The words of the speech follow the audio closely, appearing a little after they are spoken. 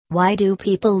Why do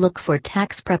people look for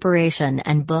tax preparation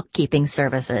and bookkeeping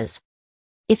services?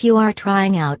 If you are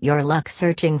trying out your luck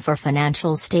searching for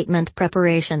financial statement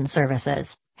preparation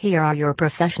services, here are your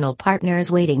professional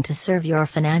partners waiting to serve your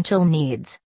financial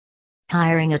needs.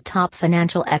 Hiring a top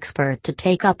financial expert to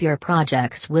take up your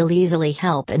projects will easily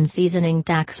help in seasoning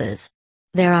taxes.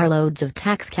 There are loads of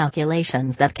tax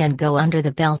calculations that can go under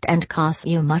the belt and cost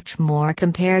you much more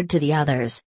compared to the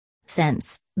others.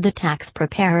 Since the tax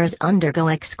preparers undergo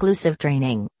exclusive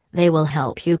training, they will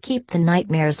help you keep the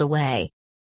nightmares away.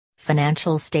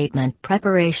 Financial statement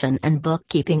preparation and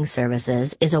bookkeeping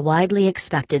services is a widely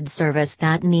expected service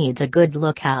that needs a good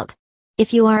lookout.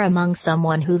 If you are among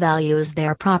someone who values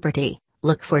their property,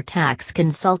 look for tax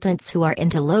consultants who are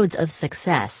into loads of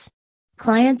success.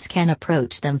 Clients can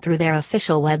approach them through their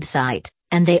official website,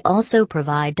 and they also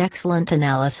provide excellent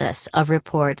analysis of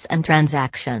reports and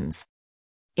transactions.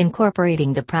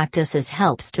 Incorporating the practices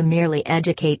helps to merely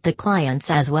educate the clients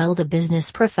as well the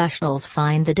business professionals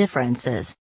find the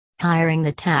differences. Hiring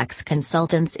the tax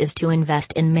consultants is to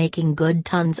invest in making good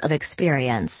tons of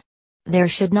experience. There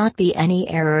should not be any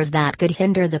errors that could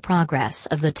hinder the progress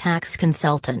of the tax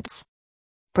consultants.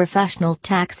 Professional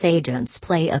tax agents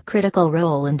play a critical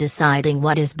role in deciding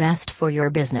what is best for your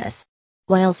business.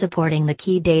 While supporting the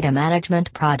key data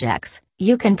management projects,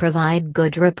 you can provide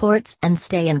good reports and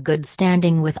stay in good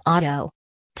standing with auto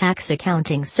tax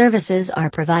accounting services are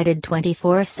provided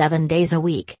 24/7 days a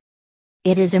week.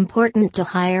 It is important to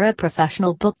hire a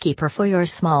professional bookkeeper for your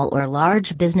small or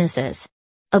large businesses.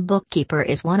 A bookkeeper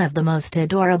is one of the most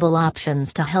adorable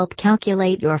options to help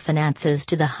calculate your finances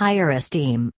to the higher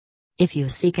esteem. If you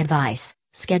seek advice,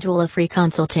 schedule a free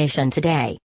consultation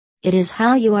today. It is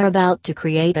how you are about to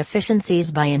create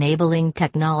efficiencies by enabling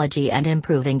technology and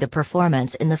improving the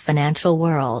performance in the financial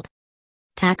world.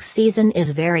 Tax season is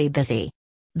very busy.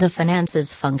 The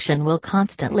finances function will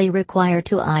constantly require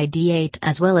to ideate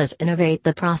as well as innovate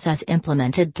the process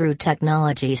implemented through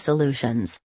technology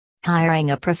solutions. Hiring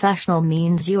a professional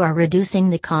means you are reducing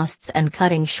the costs and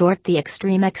cutting short the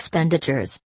extreme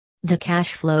expenditures. The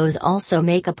cash flows also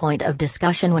make a point of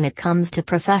discussion when it comes to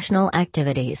professional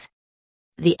activities.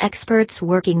 The experts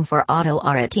working for Auto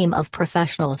are a team of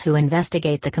professionals who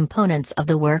investigate the components of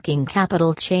the working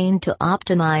capital chain to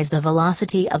optimize the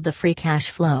velocity of the free cash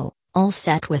flow, all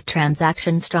set with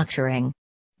transaction structuring.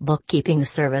 Bookkeeping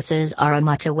services are a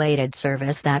much-awaited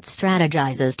service that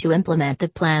strategizes to implement the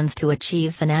plans to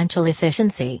achieve financial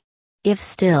efficiency. If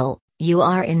still, you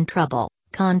are in trouble,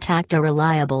 contact a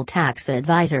reliable tax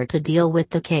advisor to deal with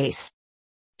the case.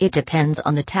 It depends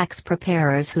on the tax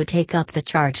preparers who take up the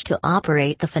charge to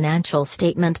operate the financial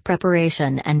statement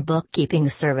preparation and bookkeeping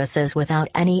services without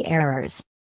any errors.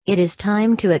 It is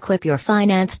time to equip your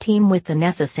finance team with the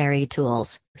necessary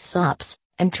tools, SOPs,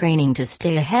 and training to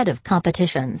stay ahead of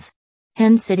competitions.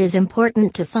 Hence it is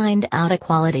important to find out a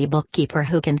quality bookkeeper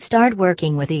who can start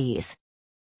working with ease.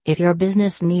 If your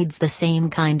business needs the same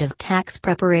kind of tax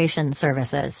preparation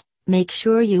services, make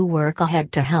sure you work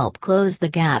ahead to help close the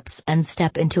gaps and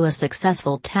step into a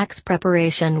successful tax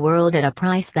preparation world at a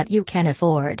price that you can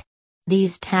afford.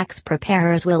 These tax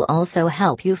preparers will also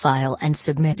help you file and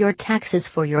submit your taxes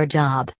for your job.